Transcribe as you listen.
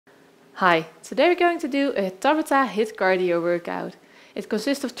Hi, today we're going to do a Tabata HIIT cardio workout. It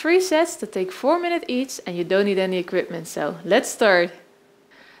consists of 3 sets that take 4 minutes each and you don't need any equipment, so let's start.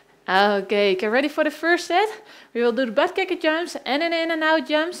 Okay, get ready for the first set. We will do the butt kicker jumps and then in and out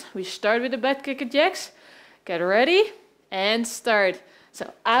jumps. We start with the butt kicker jacks. Get ready and start.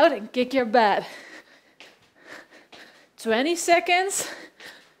 So out and kick your butt. 20 seconds.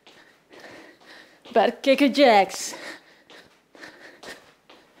 Butt kicker jacks.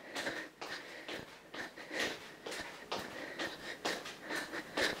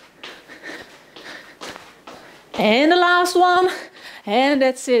 And the last one, and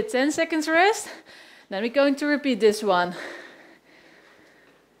that's it, 10 seconds rest. Then we're going to repeat this one.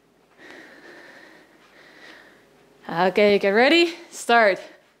 Okay, get ready, start.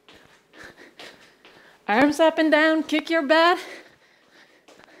 Arms up and down, kick your butt.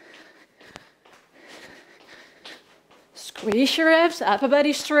 Squeeze your abs, upper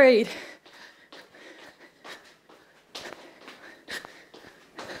body straight.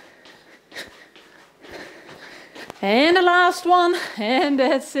 And the last one, and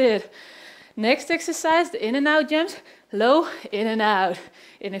that's it. Next exercise, the in and out jumps, low, in and out,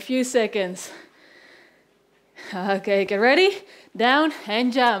 in a few seconds. Okay, get ready, down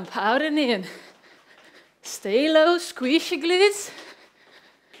and jump, out and in. Stay low, squeeze your glutes.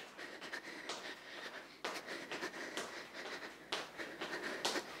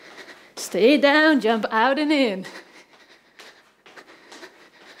 Stay down, jump out and in.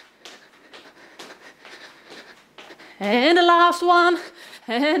 And the last one,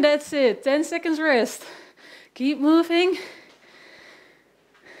 and that's it, 10 seconds rest. Keep moving.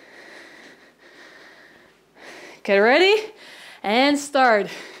 Get ready, and start.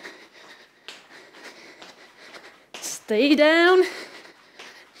 Stay down,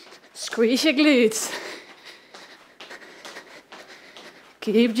 squeeze your glutes.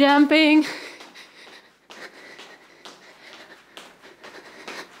 Keep jumping.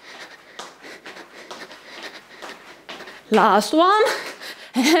 Last one,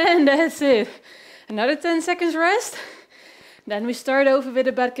 and that's it. Another 10 seconds rest. Then we start over with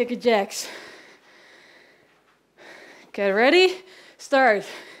the butt kicker jacks. Get ready, start.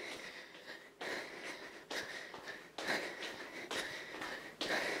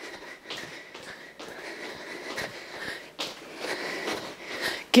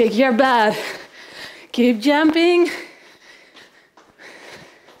 Kick your butt. Keep jumping.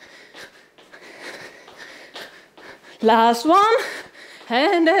 Last one,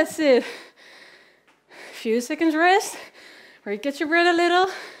 and that's it. Few seconds rest, where you get your breath a little.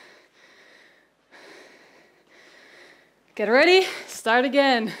 Get ready, start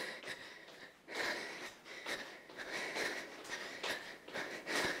again.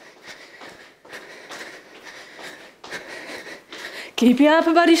 Keep your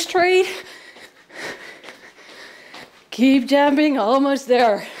upper body straight. Keep jumping, almost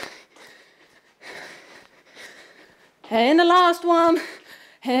there. And the last one,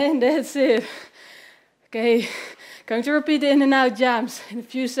 and that's it. Okay, going to repeat the in and out jumps in a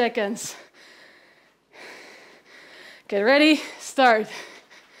few seconds. Get ready, start.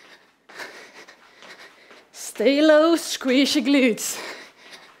 Stay low, squeeze your glutes.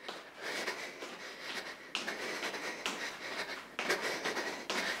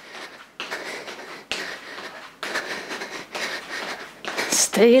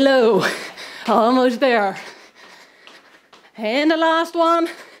 Stay low, almost there. And the last one,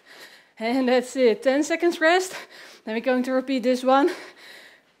 and that's it, 10 seconds rest. Then we're going to repeat this one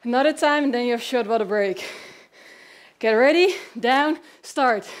another time, and then you have a short water break. Get ready, down,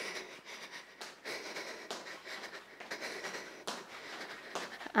 start.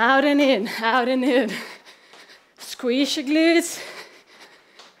 Out and in, out and in. Squeeze your glutes.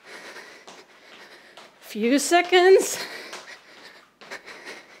 Few seconds.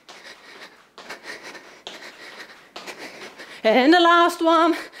 And the last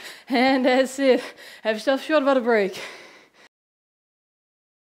one, and that's it. Have yourself a short water break.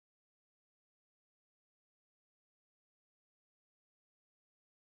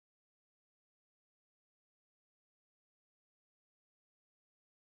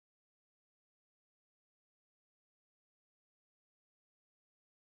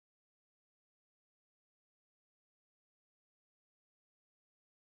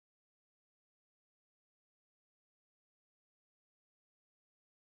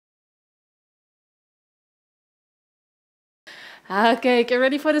 Okay, get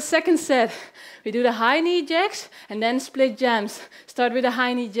ready for the second set. We do the high knee jacks and then split jumps. Start with the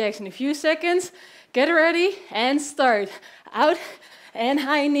high knee jacks in a few seconds. Get ready and start. Out and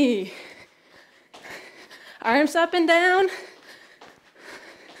high knee. Arms up and down.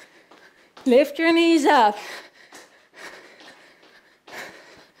 Lift your knees up.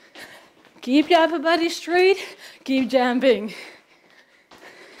 Keep your upper body straight. Keep jumping.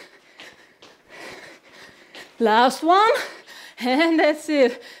 Last one. And that's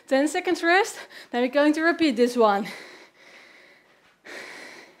it. 10 seconds rest. Then we're going to repeat this one.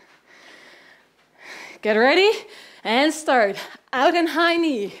 Get ready and start. Out and high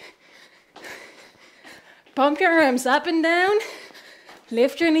knee. Pump your arms up and down.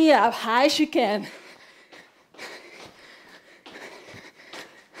 Lift your knee up high as you can.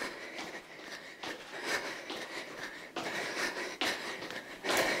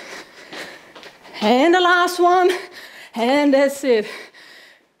 And the last one. And that's it.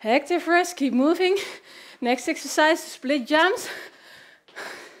 Active rest, keep moving. Next exercise, split jumps.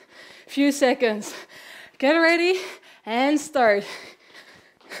 Few seconds. Get ready and start.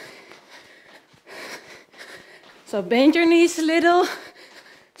 So bend your knees a little.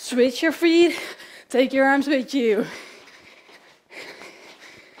 Switch your feet. Take your arms with you.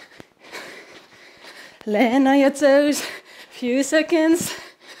 Land on your toes. Few seconds.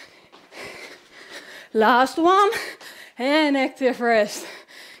 Last one. And active rest.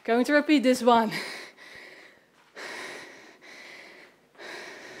 Going to repeat this one.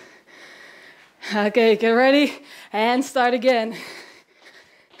 Okay, get ready and start again.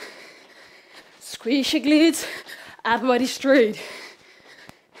 Squeeze your glutes, upper body straight.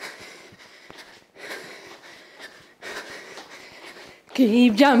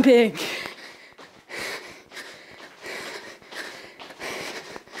 Keep jumping.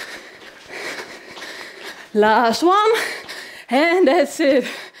 Last one, and that's it.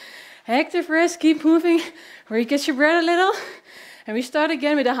 Active rest, keep moving, where you catch your breath a little. And we start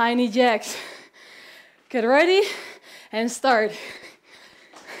again with the high knee jacks. Get ready and start.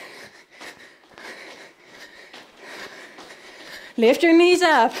 Lift your knees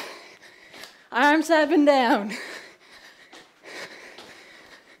up, arms up and down.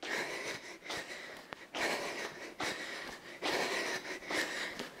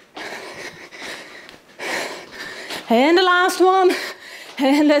 And the last one,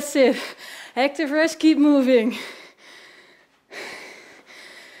 and that's it. Active rest, keep moving.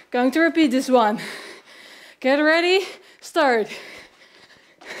 Going to repeat this one. Get ready, start.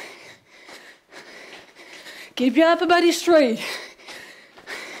 Keep your upper body straight.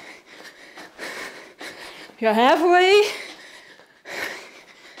 You're halfway.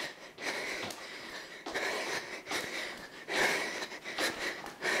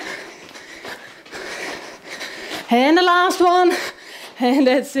 And the last one, and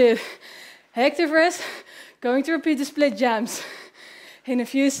that's it. Active rest, going to repeat the split jumps in a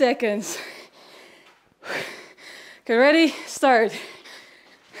few seconds. Get ready, start.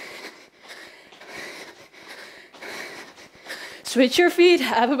 Switch your feet,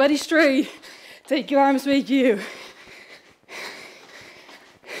 upper body straight. Take your arms with you.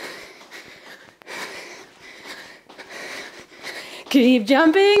 Keep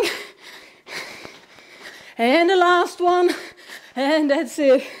jumping. And the last one, and that's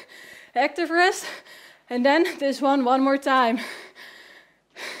it. Active rest, and then this one more time.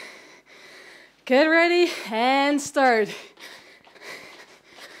 Get ready and start.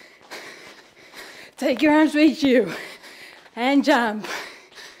 Take your arms with you and jump.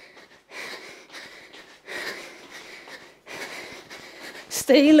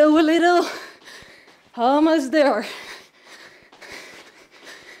 Stay low a little. Almost there.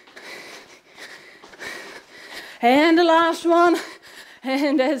 And the last one,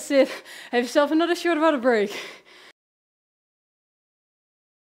 and that's it. Have yourself another short water break.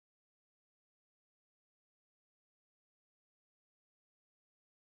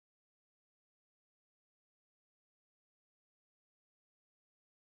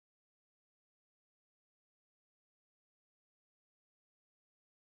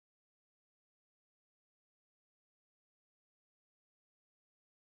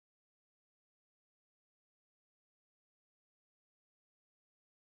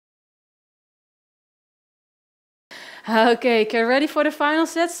 Okay, get ready for the final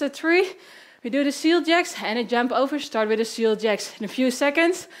set. So 3, we do the seal jacks and a jump over. Start with the seal jacks in a few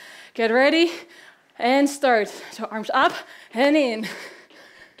seconds. Get ready and start. So arms up and in.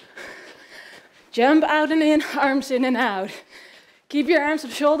 Jump out and in, arms in and out. Keep your arms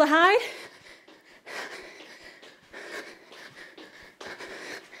up shoulder height.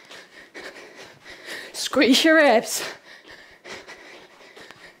 Squeeze your abs.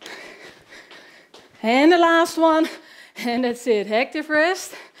 And the last one. And that's it. Active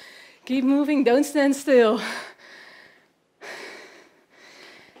rest. Keep moving. Don't stand still.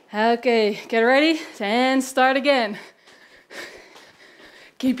 Okay, get ready and start again.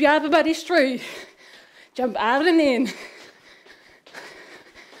 Keep your upper body straight. Jump out and in.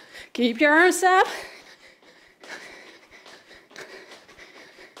 Keep your arms up.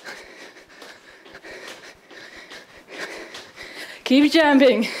 Keep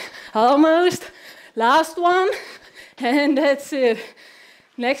jumping. Almost. Last one. And that's it.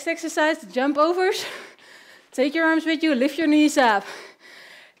 Next exercise, the jump overs. Take your arms with you, lift your knees up.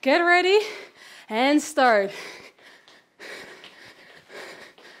 Get ready and start.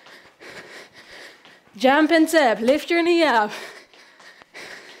 Jump and tap, lift your knee up.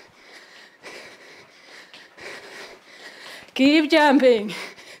 Keep jumping.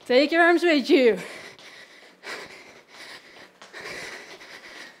 Take your arms with you.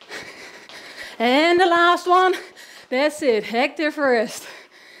 And the last one. That's it, active rest.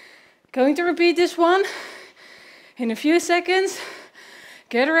 Going to repeat this one in a few seconds.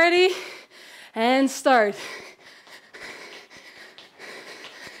 Get ready and start.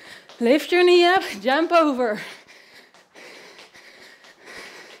 Lift your knee up, jump over.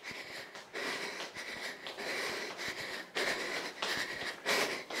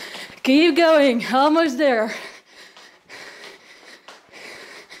 Keep going, almost there.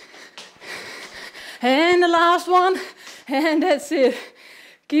 And the last one, and that's it.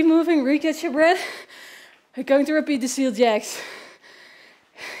 Keep moving, re-catch your breath. We're going to repeat the seal jacks.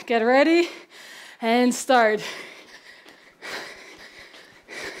 Get ready and start.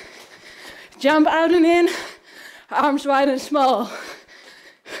 Jump out and in, arms wide and small.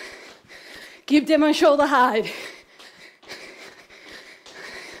 Keep them on shoulder height.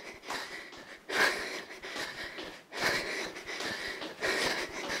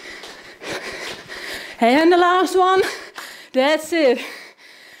 And the last one, that's it.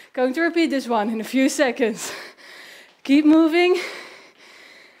 Going to repeat this one in a few seconds. Keep moving.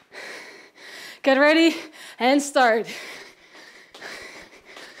 Get ready and start.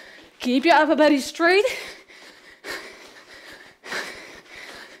 Keep your upper body straight.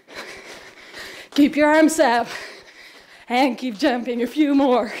 Keep your arms up. And keep jumping a few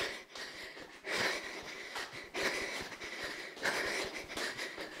more.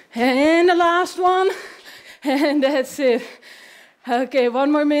 And the last one. And that's it. Okay,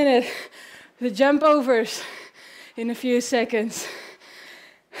 one more minute. The jump overs in a few seconds.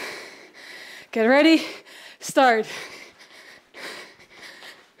 Get ready, start.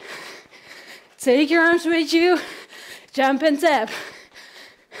 Take your arms with you, jump and tap.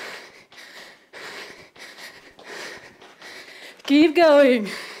 Keep going.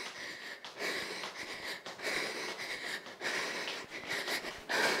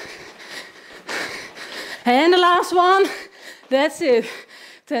 And the last one, that's it.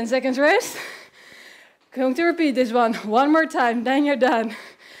 10 seconds rest. Going to repeat this one more time, then you're done.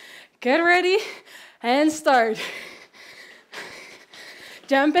 Get ready and start.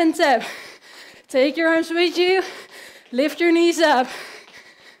 Jump and tap. Take your arms with you, lift your knees up.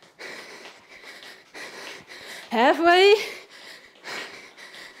 Halfway.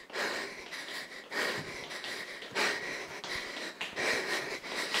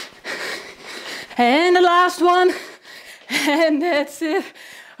 And the last one. And that's it.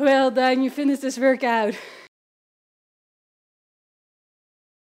 Well done, you finished this workout.